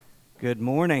Good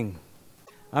morning.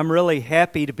 I'm really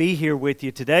happy to be here with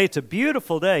you today. It's a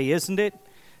beautiful day, isn't it?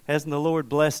 Hasn't the Lord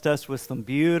blessed us with some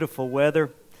beautiful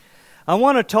weather? I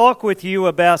want to talk with you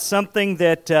about something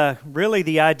that really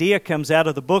the idea comes out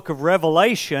of the book of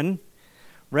Revelation,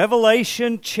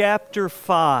 Revelation chapter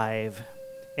 5.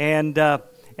 And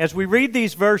as we read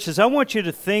these verses, I want you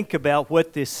to think about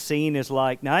what this scene is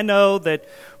like. Now, I know that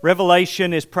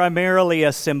Revelation is primarily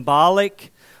a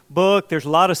symbolic book. There's a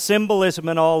lot of symbolism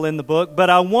and all in the book, but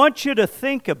I want you to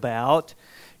think about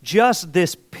just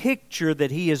this picture that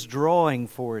he is drawing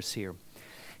for us here.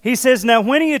 He says, "Now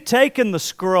when he had taken the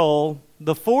scroll,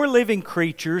 the 4 living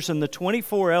creatures and the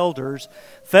 24 elders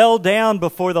fell down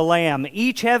before the Lamb,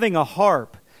 each having a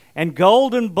harp and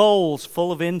golden bowls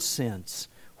full of incense,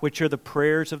 which are the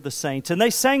prayers of the saints. And they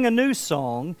sang a new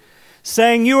song,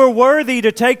 saying, 'You are worthy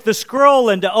to take the scroll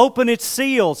and to open its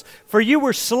seals, for you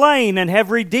were slain and have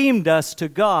redeemed us to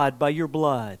God by your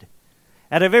blood.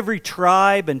 Out of every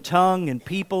tribe and tongue and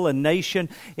people and nation,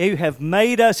 you have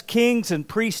made us kings and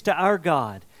priests to our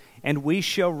God, and we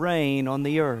shall reign on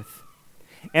the earth.'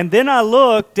 And then I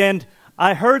looked, and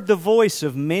I heard the voice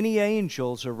of many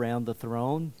angels around the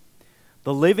throne,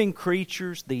 the living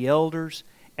creatures, the elders,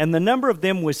 and the number of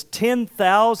them was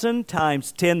 10,000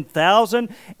 times 10,000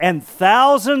 and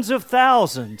thousands of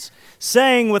thousands,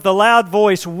 saying with a loud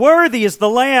voice, 'Worthy is the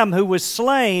Lamb who was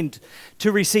slain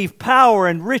to receive power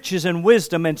and riches and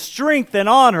wisdom and strength and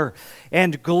honor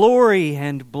and glory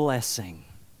and blessing.'"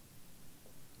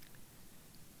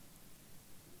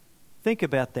 Think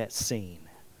about that scene.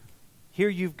 Here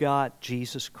you've got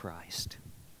Jesus Christ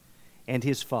and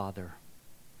His Father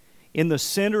in the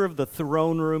center of the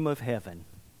throne room of heaven.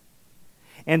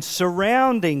 And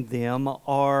surrounding them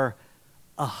are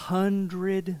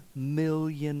 100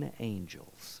 million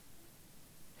angels.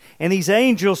 And these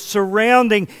angels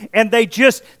surrounding, and they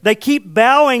keep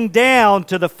bowing down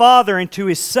to the Father and to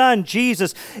His Son,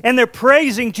 Jesus. And they're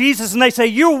praising Jesus, and they say,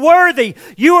 "You're worthy,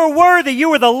 you are worthy,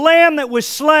 you are the Lamb that was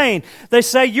slain." They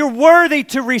say, "You're worthy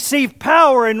to receive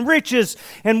power and riches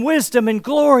and wisdom and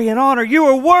glory and honor. You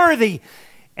are worthy."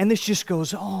 And this just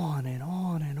goes on and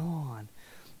on and on.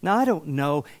 Now, I don't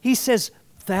know. He says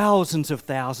thousands of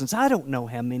thousands. I don't know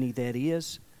how many that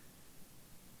is.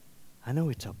 I know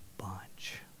it's a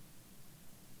bunch.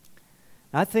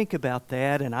 I think about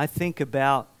that, and I think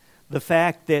about the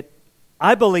fact that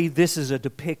I believe this is a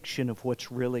depiction of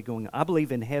what's really going on. I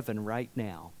believe in heaven right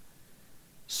now,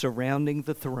 surrounding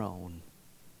the throne,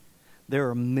 there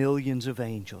are millions of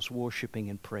angels worshiping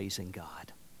and praising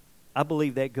God. I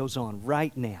believe that goes on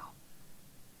right now.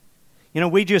 You know,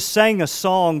 we just sang a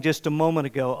song just a moment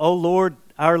ago, "Oh Lord,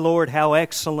 our Lord, how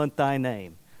excellent thy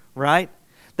name," right?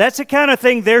 That's the kind of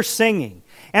thing they're singing.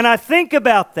 And I think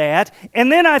about that, and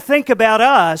then I think about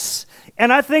us,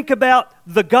 and I think about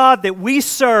the God that we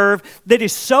serve that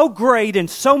is so great and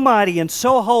so mighty and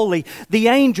so holy. The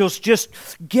angels just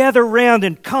gather around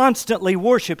and constantly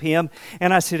worship Him.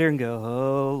 And I sit there and go,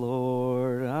 "Oh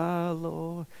Lord, our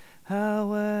Lord,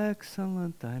 how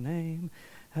excellent thy name.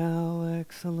 How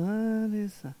excellent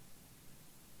is thy..."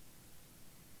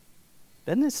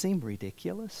 Doesn't this seem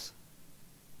ridiculous?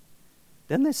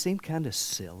 Doesn't this seem kind of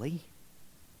silly?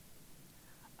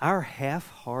 Our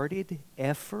half-hearted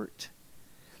effort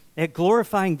at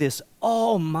glorifying this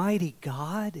almighty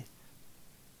God.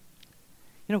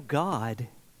 You know, God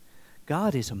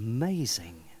is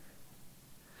amazing.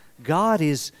 God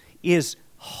is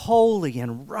holy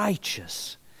and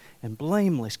righteous and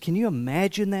blameless. Can you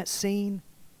imagine that scene?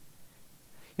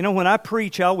 You know, when I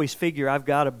preach, I always figure I've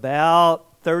got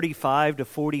about 35 to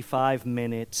 45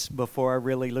 minutes before I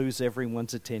really lose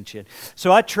everyone's attention.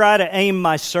 So I try to aim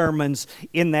my sermons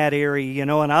in that area, you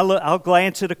know, and I'll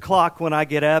glance at a clock when I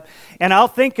get up, and I'll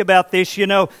think about this, you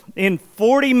know, in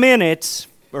 40 minutes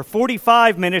or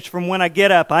 45 minutes from when I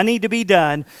get up, I need to be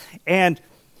done. And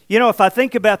you know, if I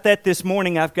think about that this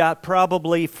morning, I've got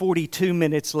probably 42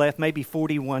 minutes left, maybe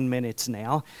 41 minutes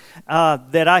now,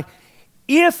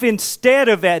 if instead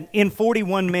of in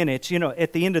 41 minutes, you know,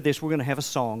 at the end of this, we're going to have a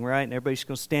song, right? And everybody's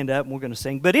going to stand up and we're going to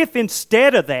sing. But if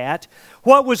instead of that,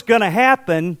 what was going to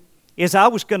happen is I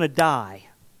was going to die.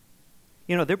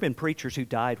 You know, there have been preachers who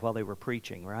died while they were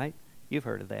preaching, right? You've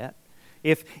heard of that.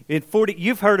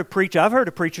 You've heard of preachers. I've heard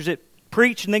of preachers that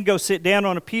preach and then go sit down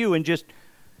on a pew and just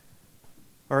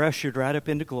are ushered right up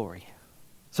into glory.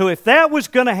 So if that was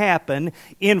going to happen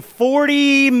in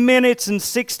 40 minutes and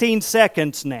 16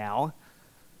 seconds now,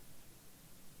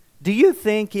 do you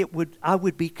think I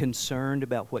would be concerned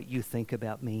about what you think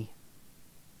about me?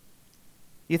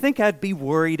 You think I'd be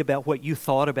worried about what you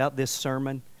thought about this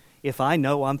sermon if I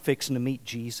know I'm fixing to meet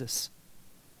Jesus?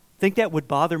 Think that would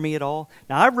bother me at all?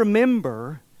 Now, I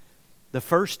remember the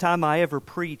first time I ever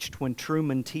preached when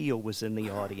Truman Teal was in the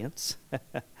audience.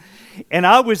 And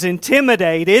I was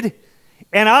intimidated,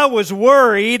 and I was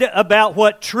worried about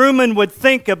what Truman would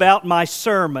think about my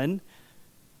sermon.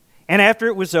 And after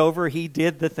it was over, he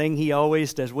did the thing he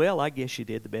always does. Well, I guess you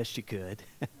did the best you could.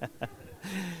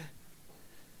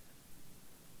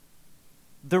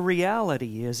 The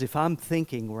reality is, if I'm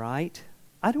thinking right,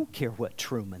 I don't care what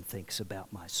Truman thinks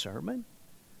about my sermon.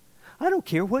 I don't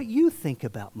care what you think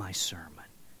about my sermon.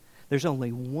 There's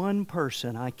only one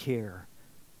person I care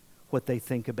what they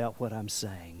think about what I'm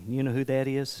saying. You know who that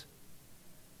is?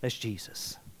 That's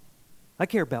Jesus. I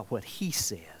care about what He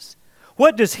says.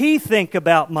 What does He think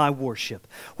about my worship?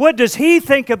 What does He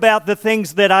think about the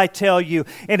things that I tell you?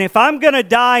 And if I'm going to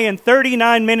die in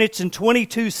 39 minutes and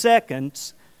 22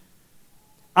 seconds,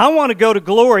 I want to go to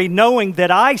glory knowing that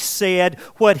I said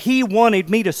what He wanted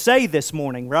me to say this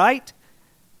morning, right?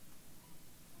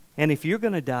 And if you're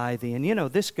going to die then, you know,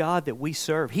 this God that we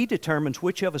serve, He determines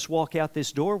which of us walk out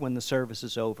this door when the service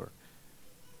is over.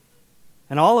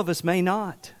 And all of us may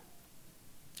not.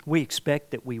 We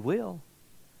expect that we will,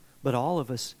 but all of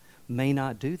us may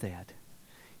not do that.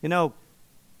 You know,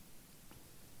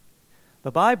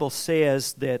 the Bible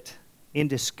says that in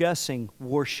discussing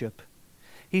worship,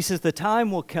 He says the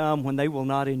time will come when they will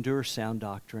not endure sound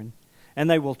doctrine, and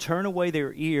they will turn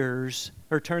their ears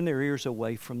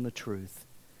away from the truth.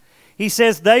 He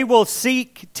says they will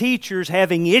seek teachers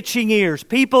having itching ears,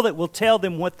 people that will tell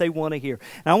them what they want to hear.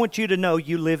 And I want you to know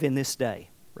you live in this day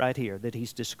right here that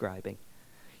He's describing.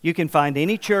 You can find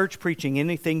any church preaching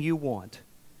anything you want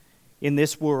in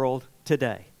this world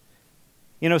today.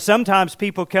 You know, sometimes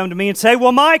people come to me and say,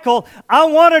 well, Michael, I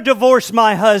want to divorce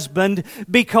my husband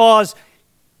because...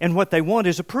 And what they want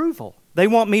is approval. They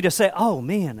want me to say, oh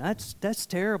man, that's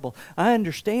terrible. I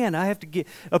understand. I have to get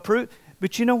approved.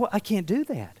 But you know what? I can't do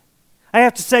that. I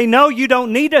have to say, no, you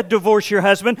don't need to divorce your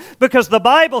husband because the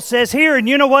Bible says here, and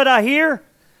you know what I hear?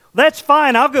 That's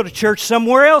fine. I'll go to church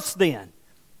somewhere else then.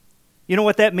 You know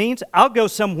what that means? I'll go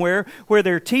somewhere where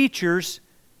there are teachers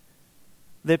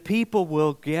that people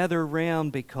will gather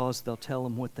around because they'll tell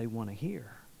them what they want to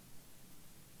hear.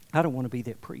 I don't want to be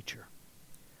that preacher.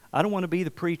 I don't want to be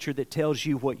the preacher that tells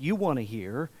you what you want to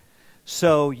hear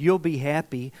so you'll be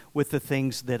happy with the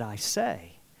things that I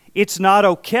say. It's not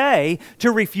okay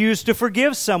to refuse to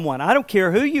forgive someone. I don't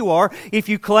care who you are. If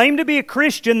you claim to be a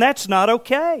Christian, that's not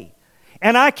okay.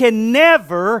 And I can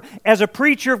never, as a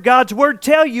preacher of God's Word,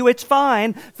 tell you it's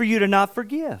fine for you to not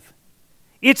forgive.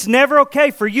 It's never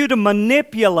okay for you to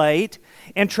manipulate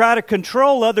and try to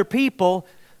control other people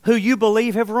who you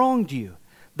believe have wronged you.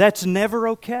 That's never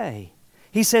okay.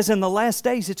 He says in the last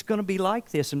days it's going to be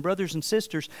like this. And brothers and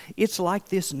sisters, it's like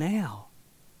this now.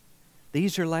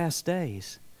 These are last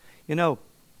days. You know,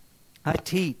 I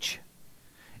teach.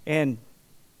 And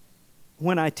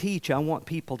when I teach, I want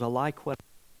people to like what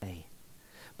I say.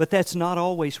 But that's not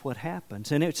always what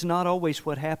happens. And it's not always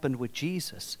what happened with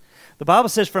Jesus. The Bible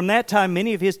says from that time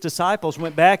many of His disciples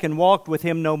went back and walked with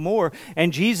Him no more.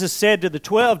 And Jesus said to the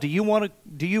 12, do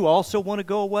you also want to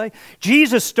go away?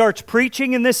 Jesus starts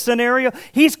preaching in this scenario.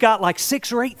 He's got like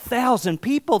 6,000 or 8,000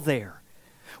 people there.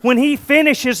 When He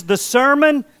finishes the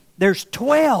sermon, there's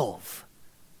 12.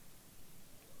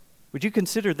 Would you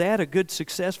consider that a good,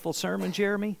 successful sermon,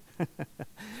 Jeremy?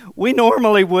 We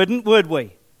normally wouldn't, would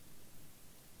we?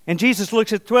 And Jesus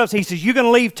looks at the 12. He says, you going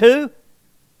to leave too?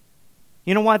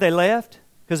 You know why they left?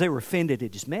 Because they were offended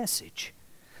at His message.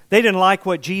 They didn't like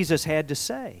what Jesus had to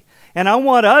say. And I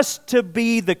want us to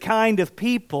be the kind of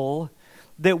people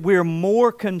that we're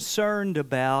more concerned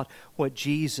about what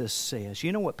Jesus says.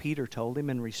 You know what Peter told him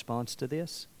in response to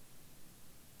this?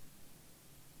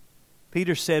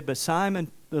 Peter said, but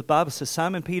Simon, the Bible says,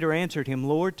 Simon Peter answered Him,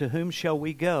 Lord, to whom shall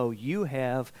we go? You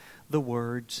have the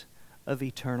words of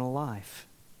eternal life.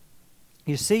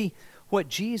 You see, what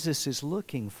Jesus is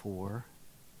looking for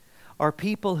are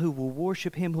people who will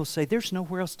worship Him, who will say, there's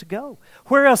nowhere else to go.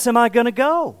 Where else am I going to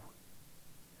go?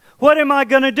 What am I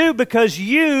going to do? Because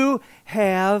you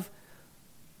have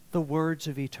the words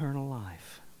of eternal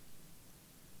life.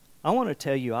 I want to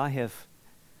tell you,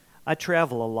 I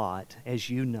travel a lot, as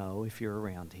you know, if you're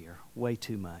around here, way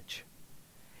too much.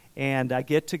 And I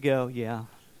get to go, yeah,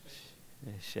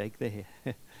 shake the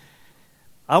head.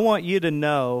 I want you to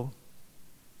know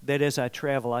that as I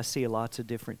travel, I see lots of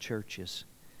different churches.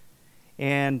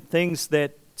 And things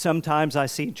that sometimes I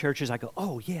see in churches, I go,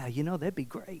 oh yeah, you know, that'd be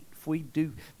great if we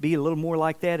do be a little more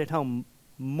like that at home.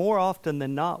 More often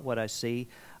than not, what I see,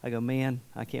 I go, man,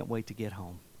 I can't wait to get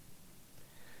home.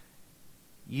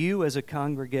 You as a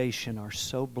congregation are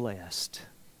so blessed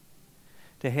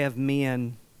to have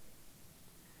men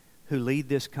who lead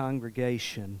this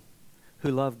congregation who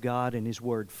love God and His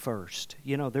Word first.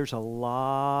 You know, there's a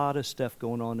lot of stuff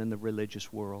going on in the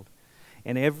religious world.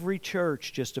 And every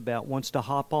church just about wants to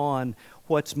hop on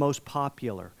what's most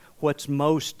popular, what's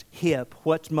most hip,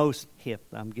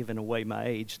 I'm giving away my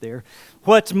age there,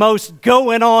 what's most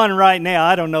going on right now.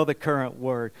 I don't know the current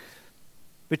word.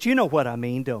 But you know what I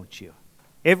mean, don't you?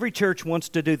 Every church wants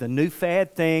to do the new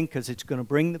fad thing because it's going to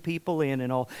bring the people in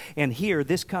and all. And here,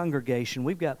 this congregation,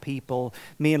 we've got people,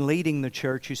 men leading the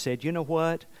church, who said, you know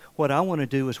what? What I want to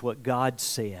do is what God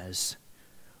says,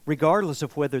 regardless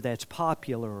of whether that's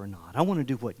popular or not. I want to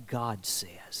do what God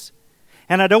says.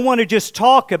 And I don't want to just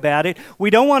talk about it. We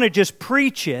don't want to just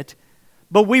preach it,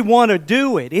 but we want to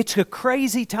do it. It's a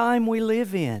crazy time we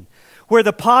live in, where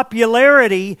the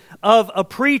popularity of a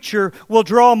preacher will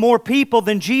draw more people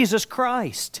than Jesus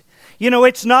Christ. You know,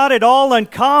 it's not at all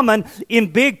uncommon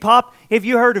in big pop. Have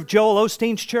you heard of Joel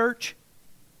Osteen's church?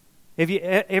 Have you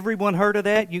everyone heard of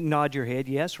that? You can nod your head,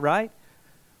 yes, right?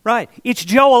 Right. It's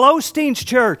Joel Osteen's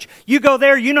church. You go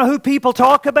there, you know who people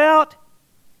talk about?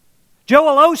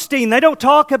 Joel Osteen. They don't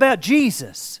talk about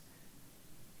Jesus.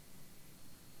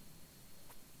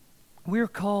 We're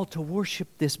called to worship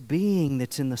this being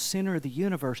that's in the center of the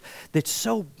universe, that's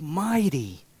so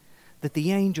mighty that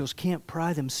the angels can't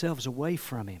pry themselves away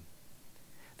from Him.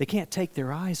 They can't take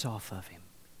their eyes off of Him.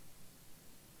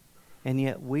 And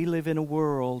yet we live in a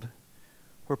world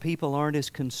where people aren't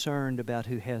as concerned about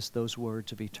who has those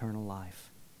words of eternal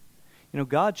life. You know,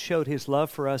 God showed His love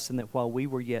for us in that while we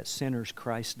were yet sinners,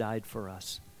 Christ died for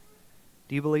us.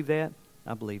 Do you believe that?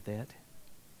 I believe that.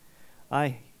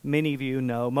 Many of you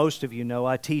know, most of you know,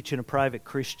 I teach in a private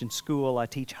Christian school. I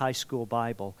teach high school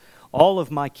Bible. All of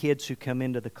my kids who come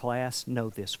into the class know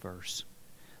this verse.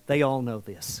 They all know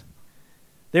this.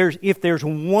 If there's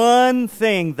one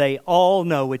thing they all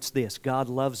know, it's this: God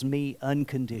loves me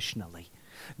unconditionally.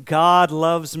 God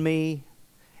loves me,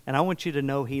 and I want you to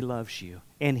know He loves you,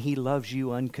 and He loves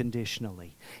you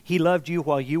unconditionally. He loved you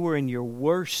while you were in your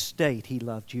worst state. He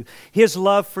loved you. His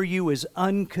love for you is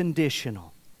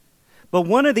unconditional. But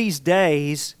one of these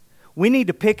days, we need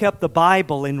to pick up the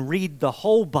Bible and read the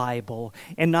whole Bible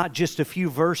and not just a few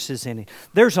verses in it.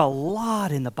 There's a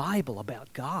lot in the Bible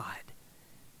about God.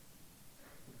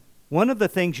 One of the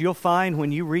things you'll find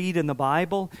when you read in the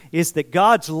Bible is that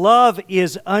God's love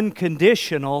is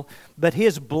unconditional, but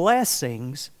His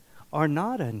blessings are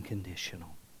not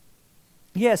unconditional.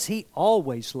 Yes, He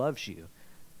always loves you,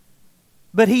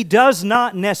 but He does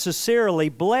not necessarily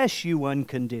bless you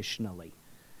unconditionally.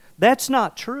 That's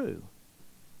not true.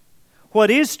 What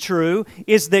is true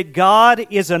is that God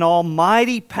is an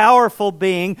almighty, powerful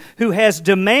being who has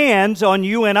demands on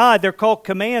you and I. They're called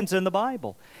commands in the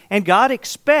Bible. And God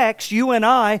expects you and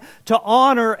I to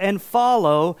honor and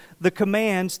follow the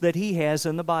commands that He has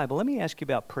in the Bible. Let me ask you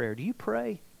about prayer. Do you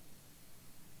pray?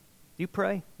 Do you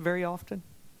pray very often?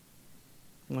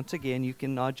 Once again, you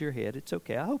can nod your head. It's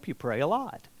okay. I hope you pray a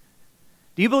lot.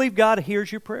 Do you believe God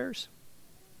hears your prayers?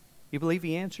 You believe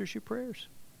He answers your prayers?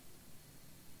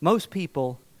 Most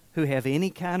people who have any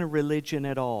kind of religion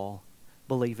at all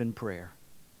believe in prayer.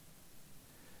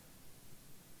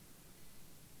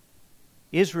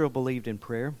 Israel believed in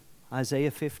prayer.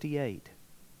 Isaiah 58.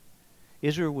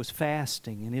 Israel was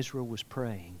fasting and Israel was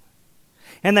praying.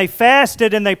 And they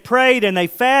fasted and they prayed and they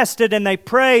fasted and they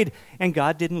prayed, and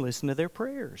God didn't listen to their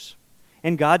prayers.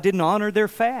 And God didn't honor their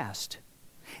fast.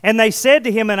 And they said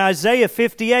to Him in Isaiah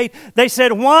 58, they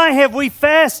said, "Why have we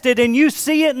fasted and you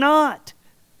see it not?"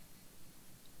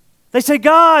 They say,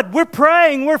 "God, we're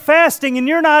praying, we're fasting, and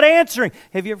you're not answering."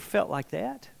 Have you ever felt like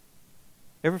that?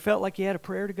 Ever felt like you had a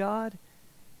prayer to God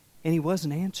and He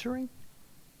wasn't answering?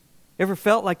 Ever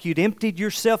felt like you'd emptied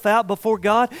yourself out before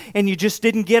God and you just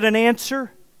didn't get an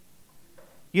answer?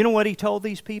 You know what He told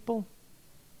these people?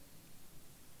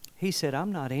 He said,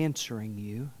 "I'm not answering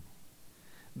you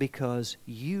because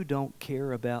you don't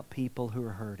care about people who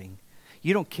are hurting.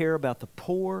 You don't care about the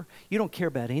poor. You don't care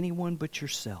about anyone but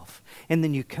yourself. And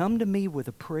then you come to me with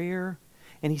a prayer,"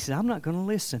 and He said, "I'm not going to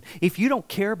listen. If you don't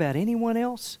care about anyone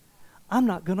else, I'm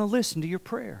not going to listen to your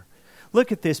prayer.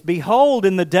 Look at this. Behold,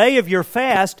 in the day of your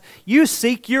fast, you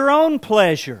seek your own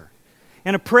pleasure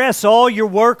and oppress all your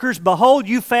workers. Behold,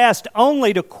 you fast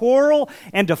only to quarrel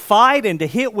and to fight and to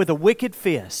hit with a wicked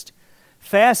fist.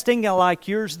 Fasting like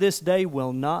yours this day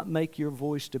will not make your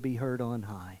voice to be heard on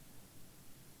high."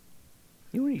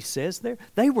 You know what He says there?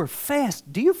 They were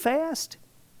fast. Do you fast?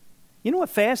 You know what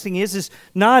fasting is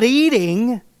not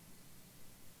eating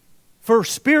for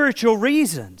spiritual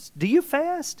reasons. Do you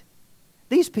fast?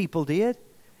 These people did.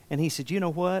 And He said, "You know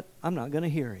what? I'm not going to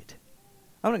hear it.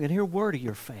 I'm not going to hear a word of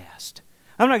your fast.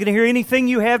 I'm not going to hear anything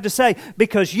you have to say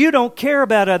because you don't care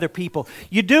about other people.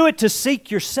 You do it to seek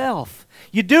yourself.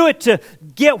 You do it to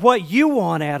get what you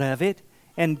want out of it.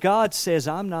 And God says,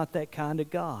 I'm not that kind of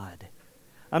God.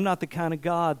 I'm not the kind of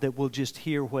God that will just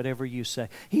hear whatever you say.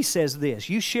 He says this,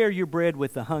 you share your bread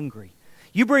with the hungry.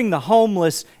 You bring the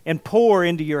homeless and poor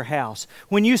into your house.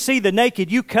 When you see the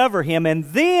naked, you cover him, and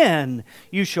then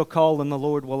you shall call, and the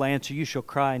Lord will answer. You shall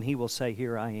cry, and He will say,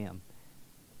 here I am.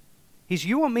 He says,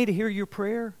 you want me to hear your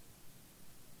prayer?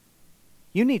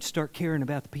 You need to start caring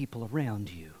about the people around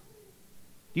you.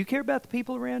 Do you care about the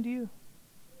people around you?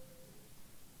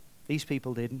 These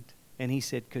people didn't. And He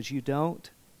said, because you don't,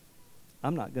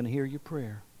 I'm not going to hear your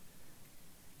prayer.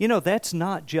 You know, that's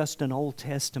not just an Old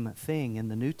Testament thing. In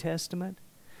the New Testament,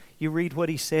 you read what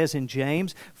He says in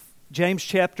James. James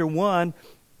chapter 1,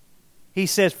 He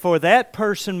says, for that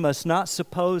person must not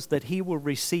suppose that he will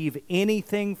receive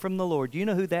anything from the Lord. Do you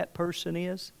know who that person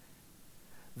is?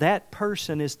 That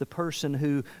person is the person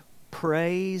who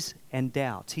prays and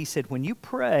doubts. He said, when you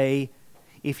pray,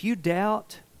 if you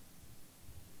doubt,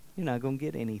 you're not going to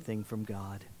get anything from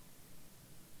God.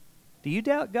 Do you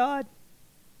doubt God?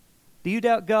 Do you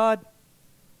doubt God?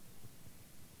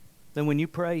 Then when you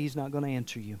pray, He's not going to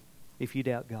answer you if you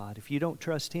doubt God. If you don't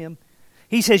trust Him.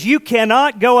 He says, you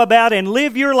cannot go about and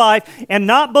live your life and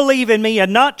not believe in me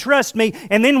and not trust me,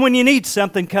 and then when you need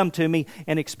something, come to me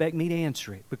and expect me to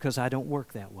answer it, because I don't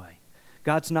work that way.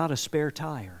 God's not a spare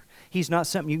tire. He's not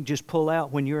something you can just pull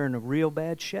out when you're in a real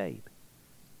bad shape.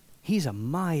 He's a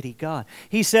mighty God.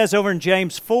 He says over in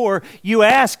James 4, you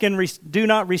ask and do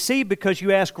not receive because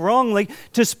you ask wrongly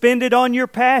to spend it on your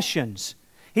passions.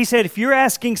 He said, if you're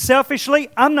asking selfishly,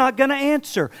 I'm not going to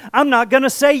answer. I'm not going to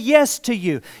say yes to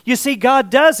you. You see, God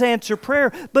does answer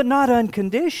prayer, but not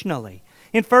unconditionally.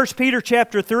 In 1 Peter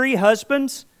chapter 3,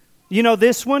 husbands, you know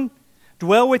this one?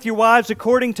 Dwell with your wives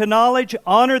according to knowledge.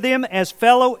 Honor them as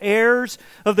fellow heirs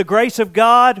of the grace of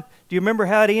God. Do you remember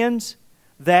how it ends?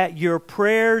 That your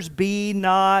prayers be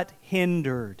not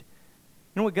hindered.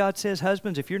 You know what God says,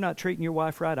 husbands? If you're not treating your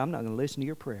wife right, I'm not going to listen to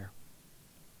your prayer.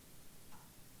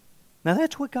 Now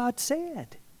that's what God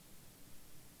said.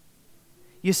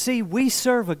 You see, we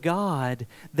serve a God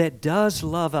that does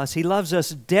love us. He loves us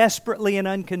desperately and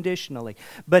unconditionally.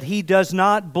 But He does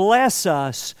not bless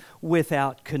us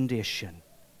without condition.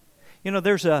 You know,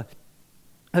 there's a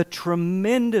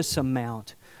tremendous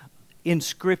amount in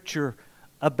Scripture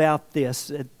about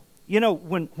this. You know,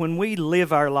 when we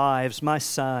live our lives, my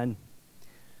son,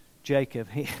 Jacob,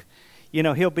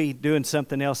 he'll be doing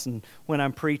something else, and when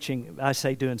I'm preaching, I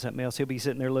say doing something else. He'll be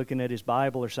sitting there looking at his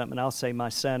Bible or something, and I'll say my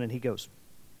son, and he goes,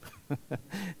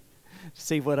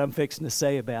 see what I'm fixing to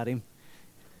say about him.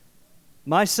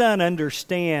 My son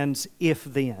understands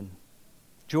if-then.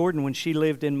 Jordan, when she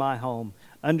lived in my home,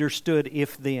 understood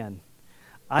if-then.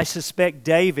 I suspect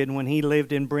David, when he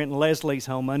lived in Brent and Leslie's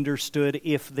home, understood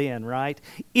if-then, right?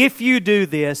 If you do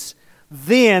this,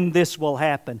 then this will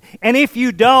happen. And if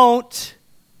you don't,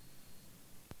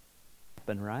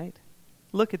 right?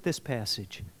 Look at this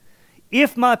passage.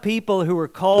 If my people who are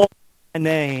called by my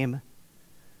name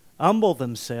humble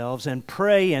themselves and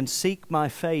pray and seek my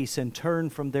face and turn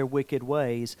from their wicked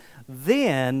ways,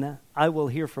 then I will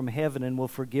hear from heaven and will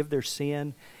forgive their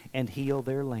sin and heal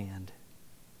their land.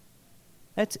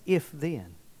 That's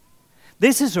if-then.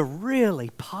 This is a really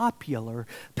popular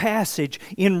passage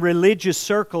in religious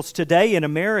circles today in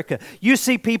America. You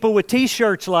see people with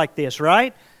t-shirts like this,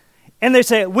 right? And they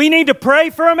say, we need to pray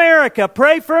for America.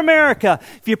 Pray for America.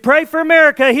 If you pray for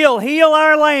America, He'll heal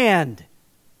our land.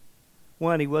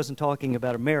 One, he wasn't talking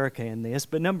about America in this.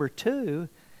 But number two,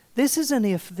 this is an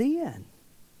if-then.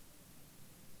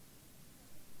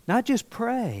 Not just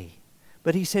pray,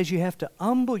 but he says you have to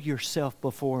humble yourself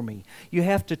before me. You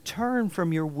have to turn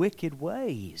from your wicked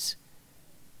ways.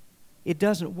 It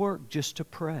doesn't work just to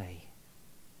pray.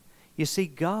 You see,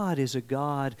 God is a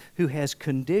God who has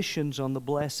conditions on the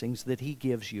blessings that He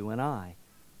gives you and I.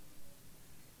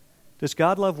 Does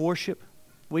God love worship?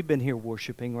 We've been here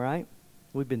worshiping, right?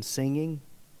 We've been singing.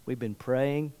 We've been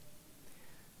praying.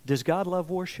 Does God love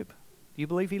worship? Do you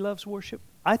believe He loves worship?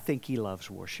 I think He loves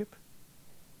worship.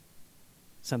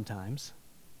 Sometimes.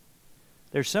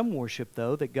 There's some worship,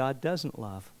 though, that God doesn't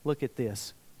love. Look at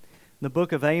this. In the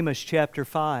book of Amos, chapter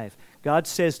 5, God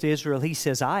says to Israel, He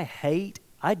says,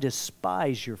 I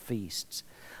despise your feasts.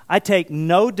 I take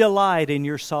no delight in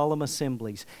your solemn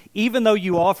assemblies. Even though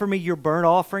you offer me your burnt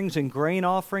offerings and grain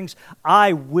offerings,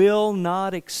 I will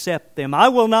not accept them. I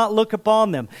will not look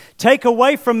upon them. Take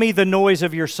away from me the noise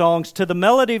of your songs. To the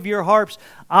melody of your harps,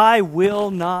 I will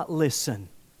not listen.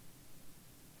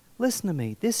 Listen to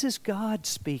me. This is God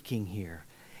speaking here.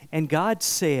 And God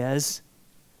says,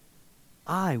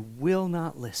 I will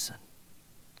not listen.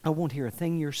 I won't hear a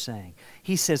thing you're saying.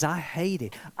 He says, I hate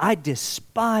it. I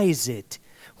despise it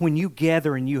when you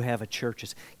gather and you have a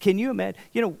churches. Can you imagine?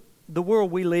 You know, the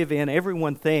world we live in,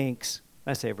 everyone thinks,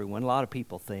 I say everyone, a lot of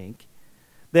people think,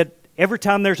 that every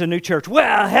time there's a new church,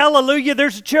 well, hallelujah,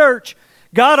 there's a church.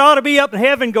 God ought to be up in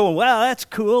heaven going, wow, that's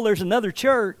cool, there's another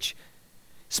church.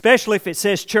 Especially if it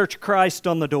says Church of Christ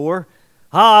on the door.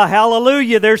 Ah,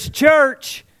 hallelujah, there's a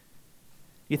church.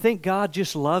 You think God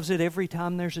just loves it every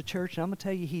time there's a church? And I'm going to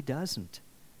tell you, He doesn't.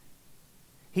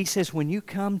 He says, when you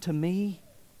come to me,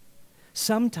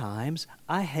 sometimes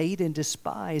I hate and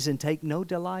despise and take no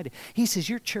delight. He says,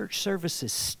 your church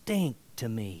services stink to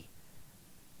me.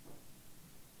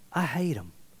 I hate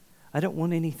them. I don't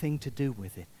want anything to do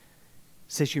with it.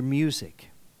 Says your music.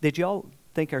 Did y'all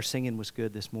think our singing was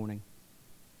good this morning?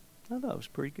 I thought it was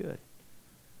pretty good.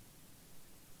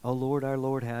 Oh Lord, our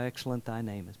Lord, how excellent thy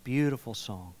name is. Beautiful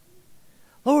song.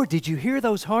 Lord, did you hear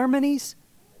those harmonies?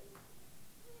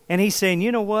 And He's saying,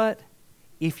 you know what?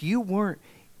 If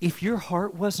your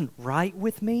heart wasn't right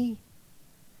with me,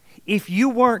 if you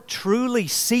weren't truly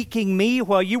seeking me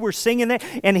while you were singing that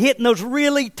and hitting those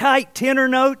really tight tenor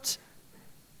notes,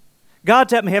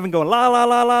 God's up in heaven going, la, la,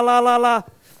 la, la, la, la, la,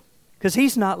 because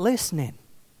He's not listening.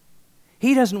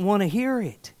 He doesn't want to hear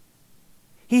it.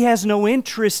 He has no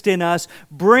interest in us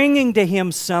bringing to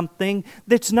Him something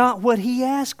that's not what He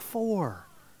asked for.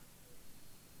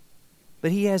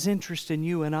 But He has interest in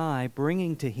you and I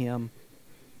bringing to Him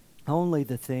only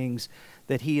the things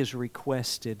that He has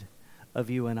requested of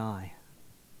you and I.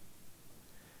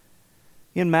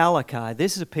 In Malachi,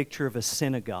 this is a picture of a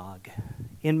synagogue.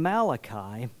 In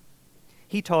Malachi,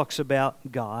 he talks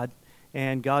about God,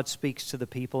 and God speaks to the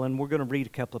people, and we're going to read a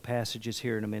couple of passages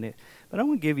here in a minute. But I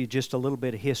want to give you just a little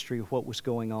bit of history of what was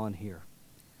going on here.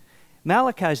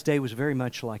 Malachi's day was very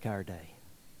much like our day.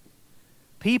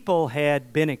 People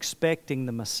had been expecting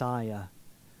the Messiah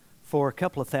for a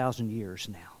couple of thousand years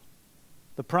now.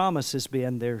 The promise has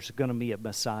been there's going to be a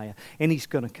Messiah, and He's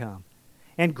going to come.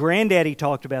 And Granddaddy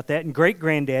talked about that, and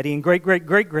Great-Granddaddy, and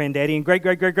Great-Great-Great-Granddaddy, and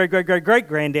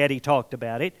Great-Great-Great-Great-Great-Great-Granddaddy talked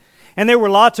about it. And there were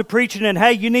lots of preaching, and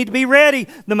hey, you need to be ready.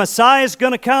 The Messiah's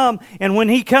going to come, and when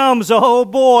He comes, oh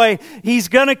boy, He's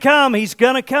going to come, He's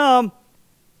going to come.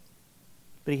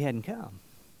 But He hadn't come.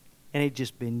 And it had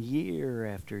just been year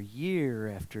after year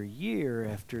after year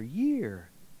after year.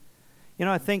 You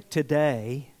know, I think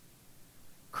today,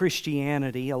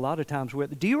 Christianity, a lot of times,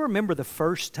 do you remember the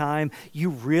first time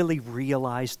you really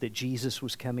realized that Jesus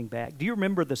was coming back? Do you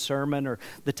remember the sermon or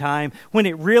the time when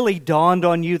it really dawned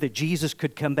on you that Jesus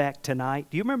could come back tonight?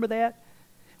 Do you remember that?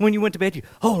 When you went to bed,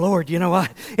 oh Lord, you know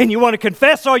what? And you want to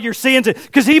confess all your sins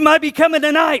because He might be coming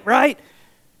tonight, right?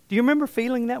 Do you remember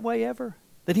feeling that way ever?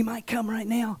 That He might come right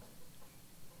now?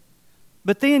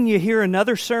 But then you hear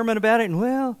another sermon about it,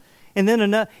 and then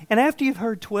another, and after you've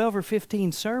heard 12 or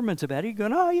 15 sermons about it, you're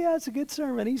going, oh yeah, it's a good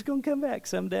sermon. He's going to come back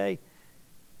someday.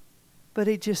 But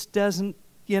it just doesn't,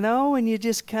 and you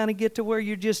just kind of get to where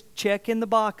you're just checking the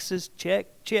boxes. Check,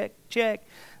 check, check.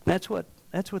 That's what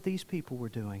these people were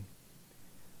doing.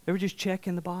 They were just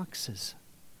checking the boxes.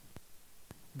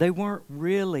 They weren't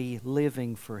really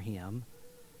living for Him.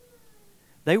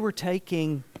 They were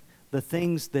taking the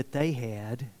things that they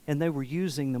had and they were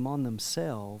using them on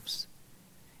themselves,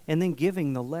 and then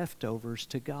giving the leftovers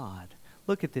to God.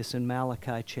 Look at this in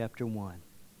Malachi chapter 1.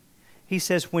 He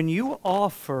says, when you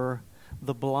offer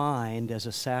the blind as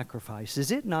a sacrifice,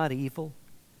 is it not evil?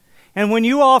 And when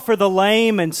you offer the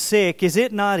lame and sick, is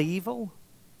it not evil?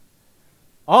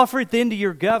 Offer it then to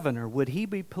your governor. Would he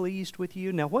be pleased with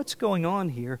you? Now what's going on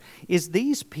here is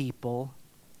these people,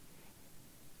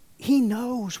 He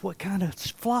knows what kind of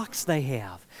flocks they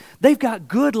have. They've got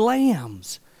good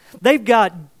lambs. They've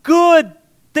got good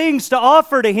things to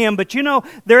offer to Him, but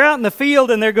they're out in the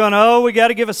field and they're going, oh, we got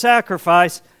to give a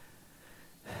sacrifice.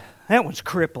 That one's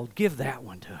crippled. Give that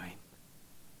one to Him.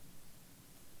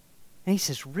 And He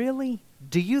says, really?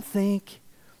 Do you think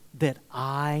that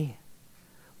I,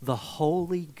 the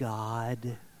holy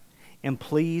God, am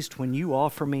pleased when you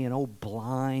offer me an old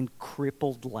blind,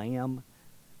 crippled lamb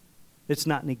that's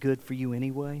not any good for you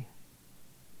anyway?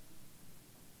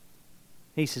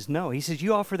 He says, no. He says,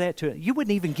 you offer that you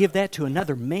wouldn't even give that to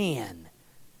another man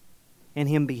and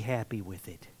him be happy with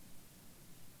it.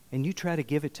 And you try to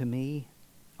give it to me?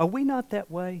 Are we not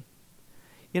that way?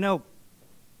 Got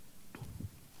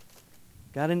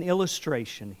an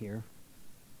illustration here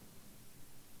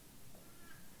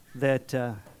that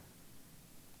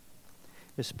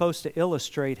is supposed to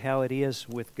illustrate how it is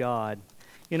with God.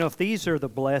 If these are the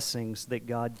blessings that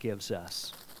God gives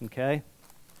us, okay?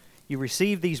 you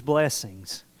receive these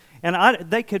blessings. And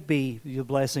they could be the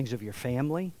blessings of your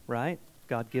family, right?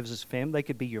 God gives us family. They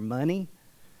could be your money.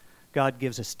 God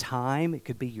gives us time. It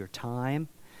could be your time.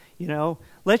 You know,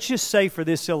 let's just say for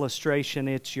this illustration,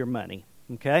 it's your money,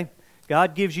 okay?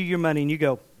 God gives you your money and you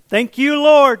go, thank you,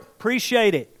 Lord.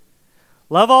 Appreciate it.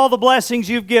 Love all the blessings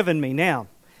you've given me. Now,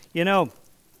 you know,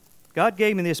 God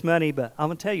gave me this money, but I'm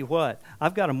going to tell you what.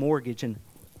 I've got a mortgage, and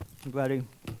everybody,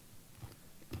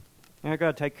 I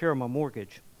got to take care of my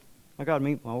mortgage. I got to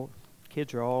meet my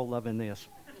kids are all loving this.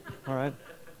 All right?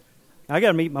 I got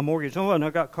to meet my mortgage. Oh, and I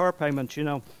got car payments, you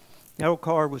know. The old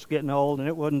car was getting old, and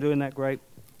it wasn't doing that great.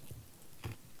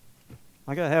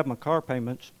 I got to have my car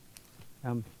payments.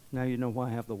 Now you know why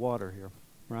I have the water here,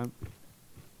 right?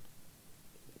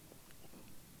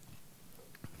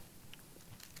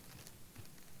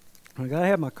 I got to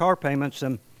have my car payments,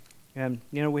 and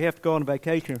you know, we have to go on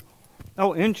vacation.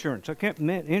 Oh, insurance. I can't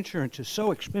admit insurance is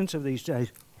so expensive these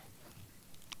days.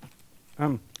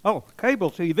 Oh,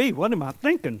 cable TV. What am I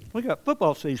thinking? We got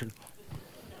football season.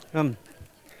 And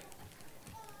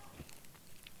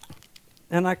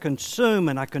I consume,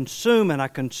 and I consume, and I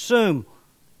consume.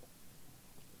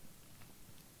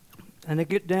 And I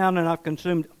get down, and I've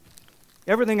consumed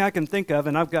everything I can think of,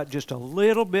 and I've got just a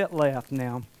little bit left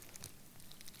now.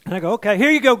 And I go, okay,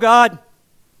 here you go, God.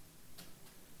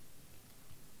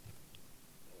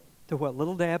 To what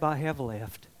little dab I have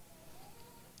left,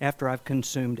 after I've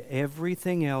consumed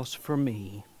everything else for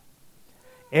me,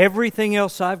 everything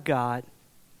else I've got,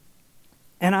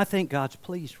 and I think God's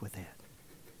pleased with that.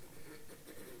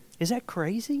 Is that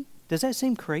crazy? Does that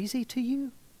seem crazy to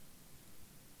you?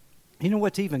 You know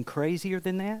what's even crazier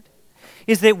than that?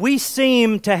 Is that we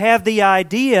seem to have the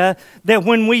idea that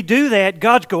when we do that,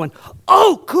 God's going,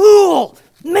 oh, cool,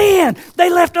 man, they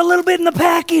left a little bit in the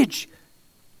package.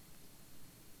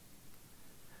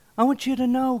 I want you to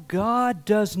know God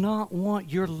does not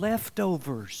want your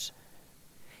leftovers.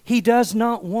 He does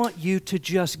not want you to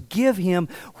just give Him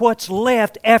what's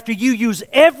left after you use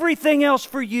everything else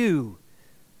for you.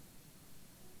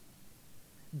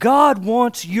 God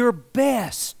wants your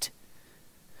best.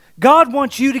 God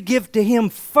wants you to give to Him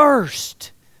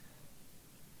first.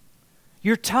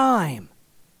 Your time.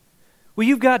 Well,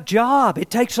 you've got a job. It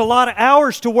takes a lot of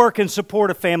hours to work and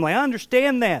support a family. I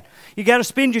understand that. You got to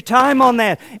spend your time on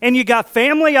that. And you got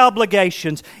family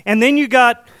obligations. And then you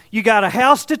got a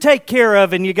house to take care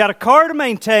of, and you got a car to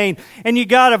maintain, and you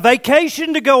got a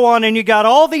vacation to go on, and you got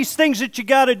all these things that you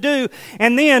got to do.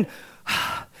 And then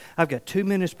I've got 2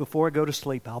 minutes before I go to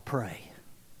sleep, I'll pray.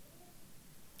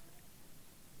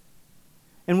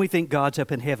 And we think God's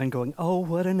up in heaven going, oh,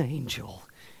 what an angel.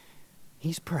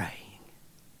 He's praying.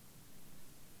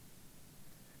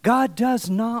 God does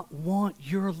not want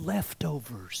your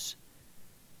leftovers.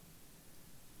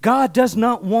 God does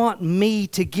not want me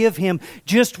to give Him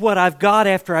just what I've got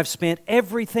after I've spent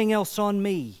everything else on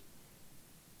me.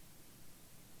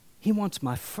 He wants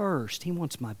my first. He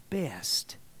wants my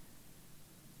best.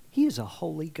 He is a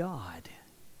holy God.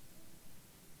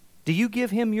 Do you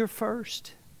give Him your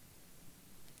first?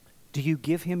 Do you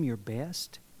give Him your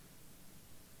best?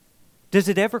 Does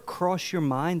it ever cross your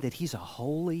mind that He's a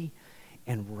holy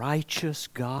and righteous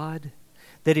God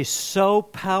that is so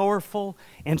powerful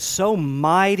and so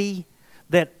mighty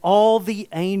that all the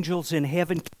angels in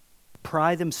heaven can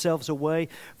pry themselves away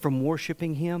from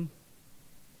worshiping Him?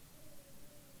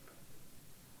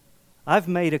 I've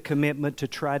made a commitment to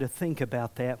try to think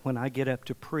about that when I get up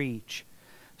to preach,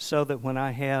 so that when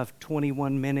I have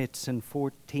 21 minutes and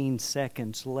 14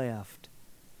 seconds left,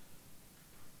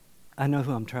 I know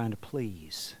who I'm trying to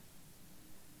please.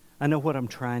 I know what I'm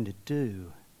trying to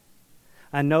do.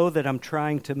 I know that I'm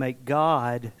trying to make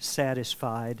God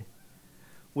satisfied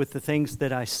with the things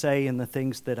that I say and the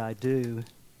things that I do,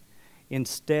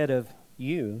 instead of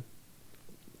you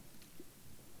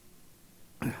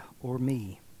or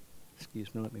me.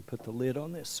 Excuse me, let me put the lid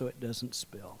on this so it doesn't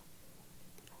spill.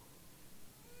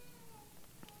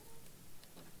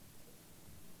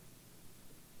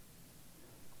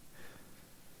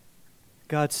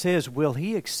 God says, will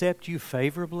He accept you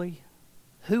favorably?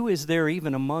 Who is there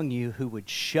even among you who would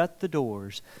shut the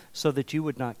doors so that you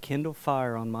would not kindle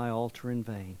fire on my altar in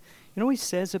vain? You know what He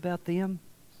says about them?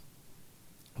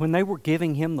 When they were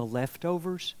giving Him the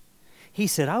leftovers, He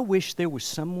said, I wish there was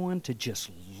someone to just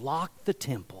lock the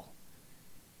temple.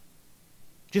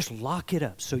 Just lock it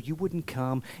up so you wouldn't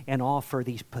come and offer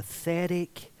these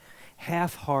pathetic,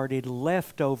 half-hearted,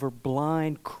 leftover,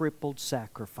 blind, crippled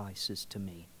sacrifices to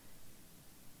me.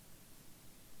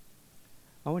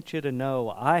 I want you to know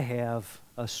I have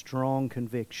a strong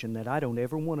conviction that I don't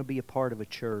ever want to be a part of a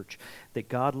church that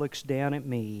God looks down at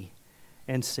me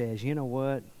and says, you know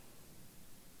what?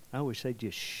 I wish they'd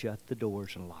just shut the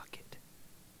doors and lock it.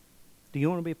 Do you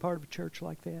want to be a part of a church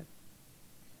like that?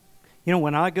 You know,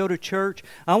 when I go to church,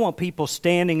 I want people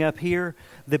standing up here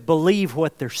that believe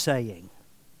what they're saying.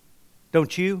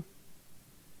 Don't you?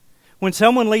 When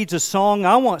someone leads a song,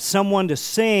 I want someone to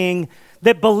sing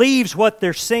that believes what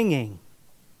they're singing.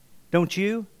 Don't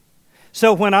you?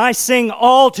 So when I sing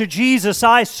all to Jesus,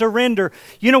 I surrender.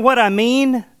 You know what I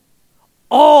mean?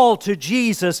 All to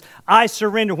Jesus, I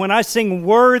surrender. When I sing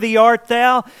worthy art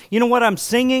thou, you know what I'm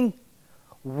singing?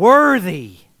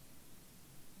 Worthy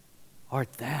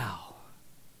art thou.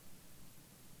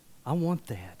 I want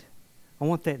that. I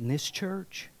want that in this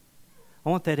church. I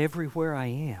want that everywhere I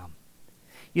am.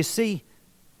 You see,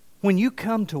 when you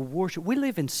come to worship, we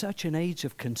live in such an age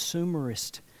of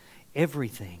consumerist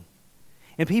everything.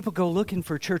 And people go looking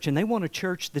for a church, and they want a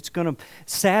church that's going to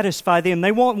satisfy them.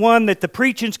 They want one that the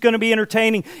preaching's going to be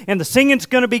entertaining, and the singing's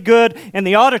going to be good, and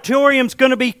the auditorium's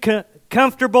going to be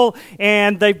comfortable,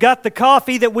 and they've got the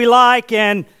coffee that we like,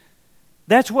 and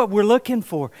that's what we're looking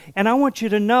for. And I want you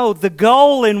to know the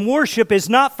goal in worship is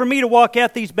not for me to walk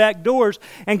out these back doors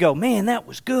and go, man, that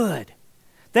was good.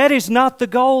 That is not the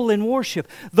goal in worship.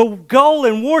 The goal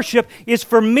in worship is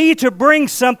for me to bring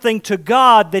something to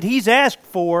God that He's asked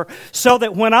for, so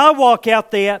that when I walk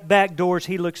out the back doors,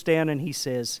 He looks down and He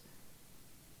says,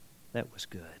 that was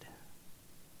good.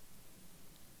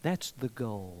 That's the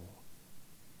goal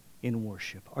in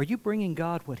worship. Are you bringing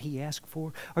God what He asked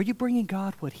for? Are you bringing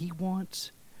God what He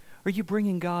wants? Are you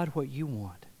bringing God what you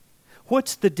want?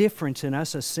 What's the difference in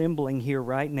us assembling here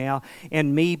right now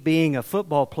and me being a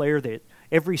football player that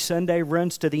every Sunday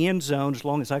runs to the end zone as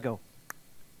long as I go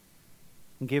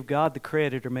and give God the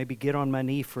credit, or maybe get on my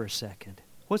knee for a second?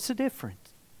 What's the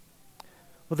difference?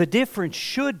 Well, the difference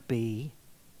should be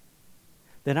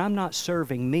that I'm not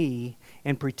serving me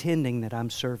and pretending that I'm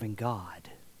serving God.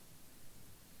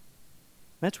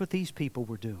 That's what these people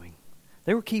were doing.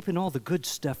 They were keeping all the good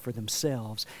stuff for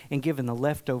themselves and giving the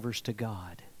leftovers to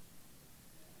God.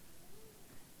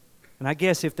 And I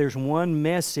guess if there's one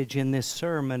message in this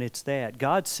sermon, it's that.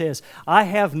 God says, I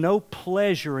have no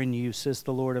pleasure in you, says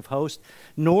the Lord of hosts,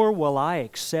 nor will I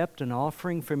accept an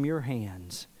offering from your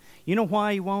hands. You know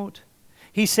why He won't?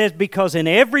 He says, because in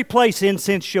every place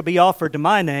incense shall be offered to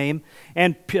my name,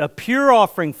 and a pure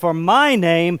offering for my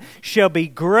name shall be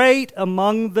great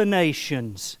among the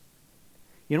nations.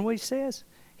 You know what He says?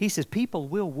 He says, people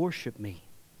will worship me.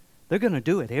 They're going to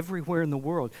do it everywhere in the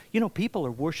world. You know, people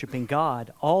are worshiping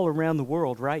God all around the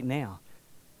world right now.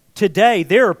 Today,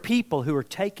 there are people who are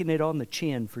taking it on the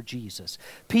chin for Jesus.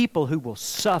 People who will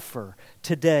suffer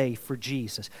today for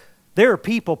Jesus. There are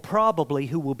people probably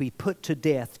who will be put to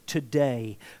death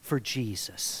today for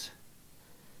Jesus.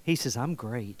 He says, I'm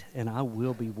great and I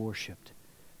will be worshiped.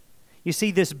 You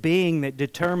see, this being that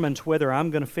determines whether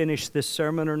I'm going to finish this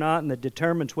sermon or not, and that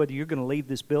determines whether you're going to leave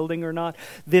this building or not,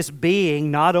 this being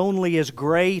not only is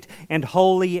great and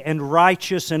holy and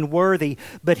righteous and worthy,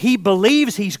 but He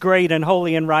believes He's great and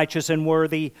holy and righteous and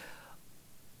worthy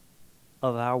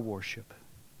of our worship.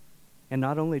 And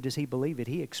not only does He believe it,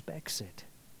 He expects it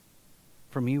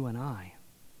from you and I.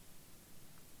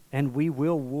 And we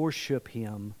will worship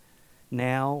Him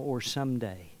now or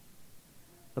someday.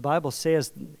 The Bible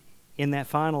says, in that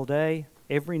final day,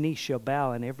 every knee shall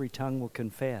bow and every tongue will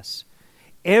confess.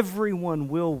 Everyone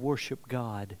will worship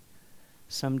God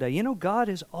someday. You know, God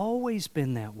has always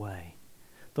been that way.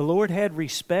 The Lord had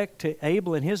respect to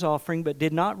Abel and his offering, but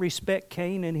did not respect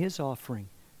Cain and his offering.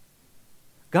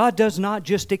 God does not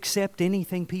just accept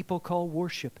anything people call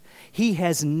worship. He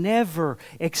has never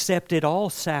accepted all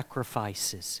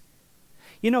sacrifices.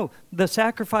 You know, the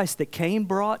sacrifice that Cain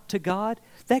brought to God,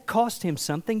 that cost him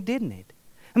something, didn't it?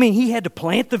 I mean, he had to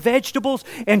plant the vegetables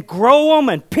and grow them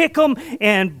and pick them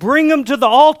and bring them to the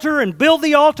altar and build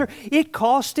the altar. It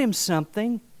cost him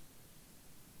something.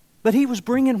 But he was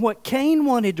bringing what Cain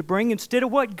wanted to bring instead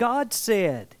of what God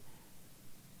said.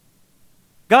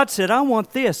 God said, I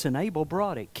want this, and Abel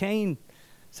brought it. Cain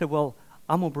said, well,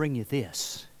 I'm going to bring you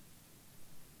this.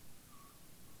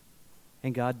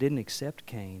 And God didn't accept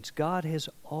Cain's. God has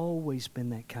always been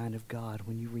that kind of God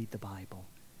when you read the Bible.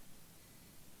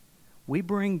 We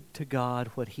bring to God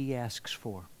what He asks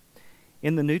for.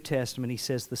 In the New Testament, He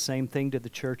says the same thing to the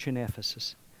church in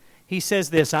Ephesus. He says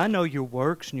this, I know your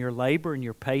works and your labor and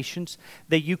your patience,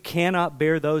 that you cannot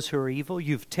bear those who are evil.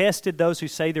 You've tested those who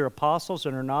say they're apostles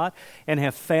and are not, and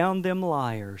have found them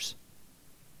liars.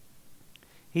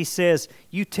 He says,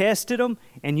 you tested them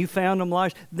and you found them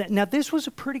liars. Now, this was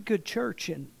a pretty good church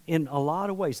in a lot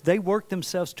of ways. They worked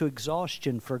themselves to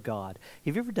exhaustion for God.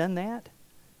 Have you ever done that?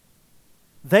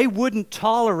 They wouldn't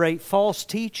tolerate false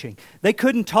teaching. They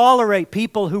couldn't tolerate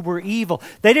people who were evil.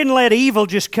 They didn't let evil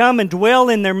just come and dwell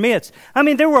in their midst. I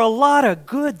mean, there were a lot of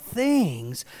good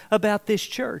things about this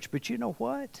church. But you know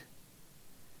what?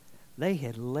 They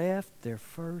had left their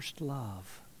first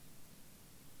love.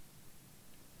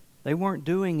 They weren't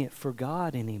doing it for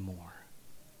God anymore.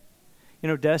 You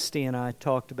know, Dusty and I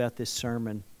talked about this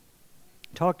sermon.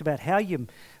 Talked about how you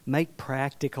make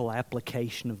practical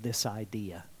application of this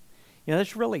idea. You know,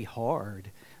 that's really hard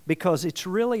because it's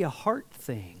really a heart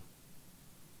thing.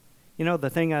 You know, the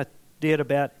thing I did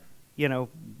about,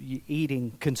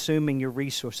 eating, consuming your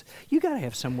resources. You got to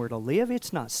have somewhere to live.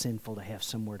 It's not sinful to have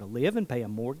somewhere to live and pay a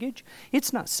mortgage.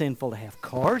 It's not sinful to have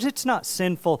cars. It's not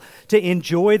sinful to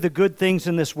enjoy the good things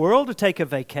in this world, to take a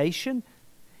vacation.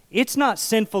 It's not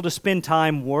sinful to spend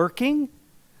time working.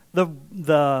 The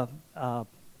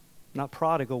not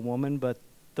prodigal woman, but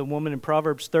the woman in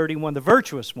Proverbs 31, the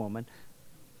virtuous woman.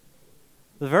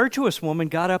 The virtuous woman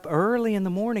got up early in the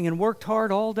morning and worked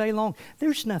hard all day long.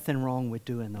 There's nothing wrong with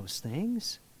doing those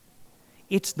things.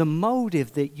 It's the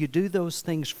motive that you do those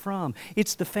things from.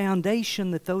 It's the foundation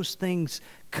that those things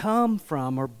come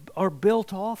from or are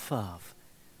built off of.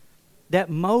 That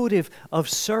motive of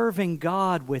serving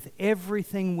God with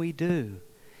everything we do.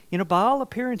 You know, by all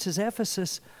appearances,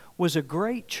 Ephesus was a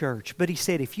great church, but he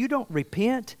said, if you don't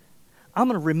repent, I'm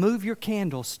going to remove your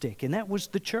candlestick. And that was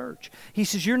the church. He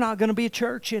says, you're not going to be a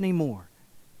church anymore.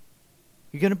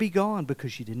 You're going to be gone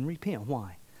because you didn't repent.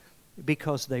 Why?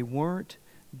 Because they weren't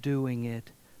doing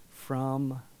it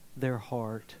from their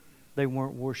heart. They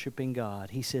weren't worshiping God.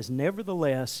 He says,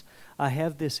 nevertheless, I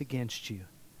have this against you,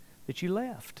 that you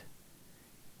left.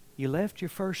 You left your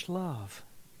first love.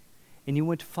 And you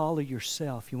went to follow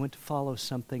yourself. You went to follow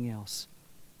something else.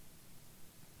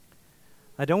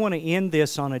 I don't want to end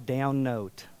this on a down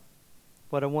note.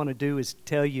 What I want to do is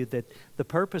tell you that the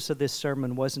purpose of this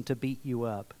sermon wasn't to beat you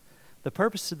up. The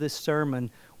purpose of this sermon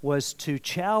was to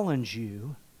challenge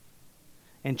you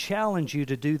and challenge you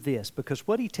to do this. Because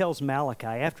what he tells Malachi,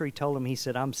 after he told him, he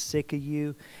said, I'm sick of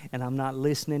you and I'm not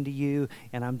listening to you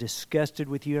and I'm disgusted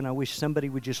with you and I wish somebody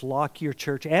would just lock your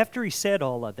church. After he said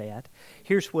all of that,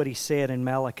 here's what he said in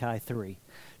Malachi 3.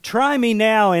 Try me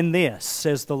now in this,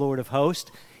 says the Lord of hosts,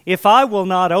 if I will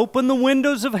not open the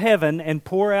windows of heaven and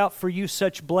pour out for you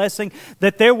such blessing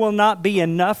that there will not be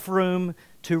enough room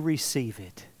to receive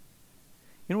it.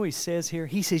 You know what he says here?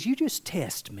 He says, you just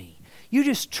test me. You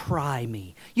just try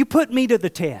me. You put me to the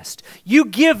test. You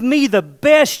give me the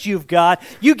best you've got.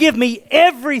 You give me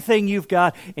everything you've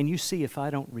got. And you see if I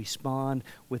don't respond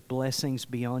with blessings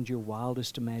beyond your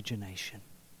wildest imagination.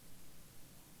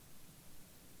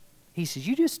 He says,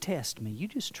 you just test me. You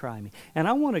just try me. And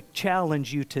I want to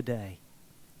challenge you today.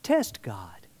 Test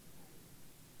God.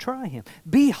 Try Him.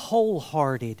 Be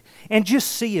wholehearted and just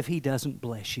see if He doesn't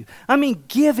bless you. I mean,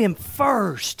 give Him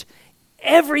first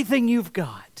everything you've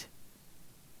got.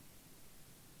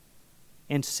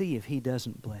 And see if He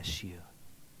doesn't bless you.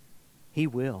 He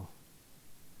will.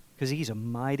 Because He's a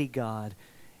mighty God.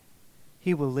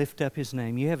 He will lift up His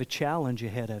name. You have a challenge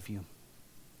ahead of you.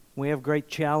 We have a great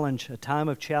challenge, a time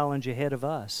of challenge ahead of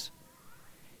us.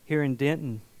 Here in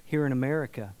Denton, here in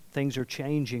America, things are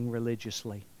changing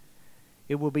religiously.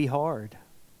 It will be hard.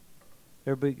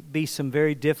 There will be some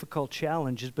very difficult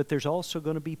challenges, but there's also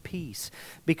going to be peace.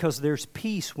 Because there's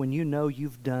peace when you know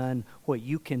you've done what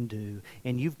you can do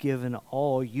and you've given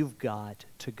all you've got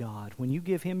to God. When you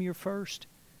give Him your first,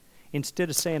 instead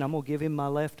of saying, I'm going to give Him my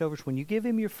leftovers, when you give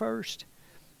Him your first,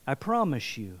 I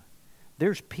promise you,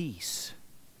 there's peace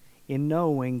in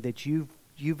knowing that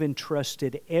you've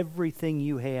entrusted everything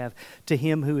you have to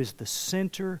Him who is the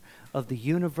center of the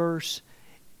universe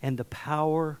and the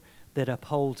power that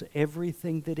upholds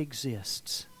everything that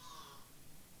exists.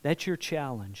 That's your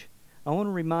challenge. I want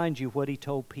to remind you what He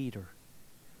told Peter.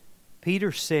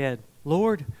 Peter said,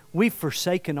 Lord, we've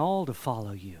forsaken all to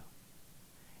follow you.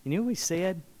 And you know what he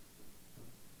said?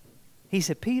 He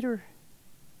said, Peter,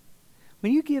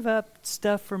 when you give up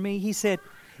stuff for me, he said,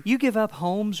 you give up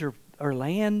homes or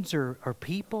lands or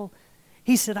people.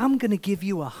 He said, I'm going to give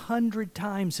you 100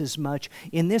 times as much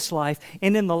in this life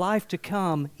and in the life to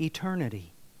come,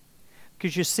 eternity.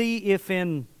 Because you see, if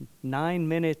in 9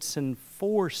 minutes and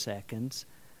 4 seconds,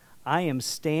 I am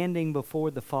standing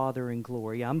before the Father in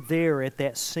glory, I'm there at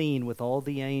that scene with all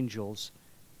the angels,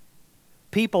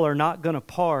 people are not going to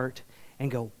part and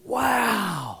go,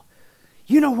 wow,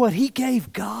 you know what He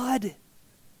gave God?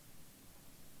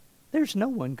 There's no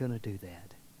one going to do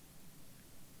that.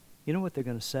 You know what they're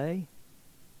going to say?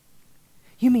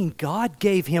 You mean God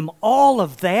gave him all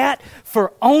of that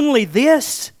for only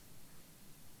this?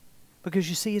 Because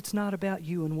you see, it's not about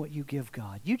you and what you give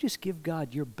God. You just give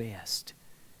God your best.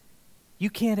 You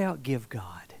can't outgive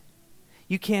God.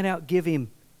 You can't outgive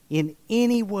Him in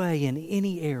any way, in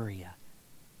any area.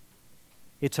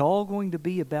 It's all going to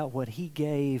be about what He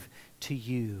gave to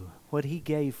you, what He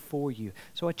gave for you.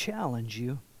 So I challenge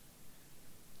you,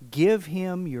 give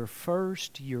Him your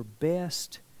first, your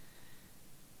best.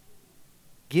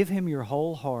 Give Him your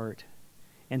whole heart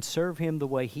and serve Him the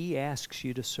way He asks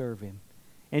you to serve Him.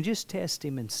 And just test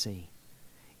Him and see.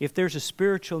 If there's a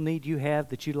spiritual need you have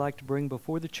that you'd like to bring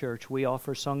before the church, we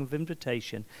offer a song of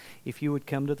invitation. If you would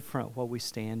come to the front while we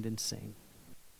stand and sing.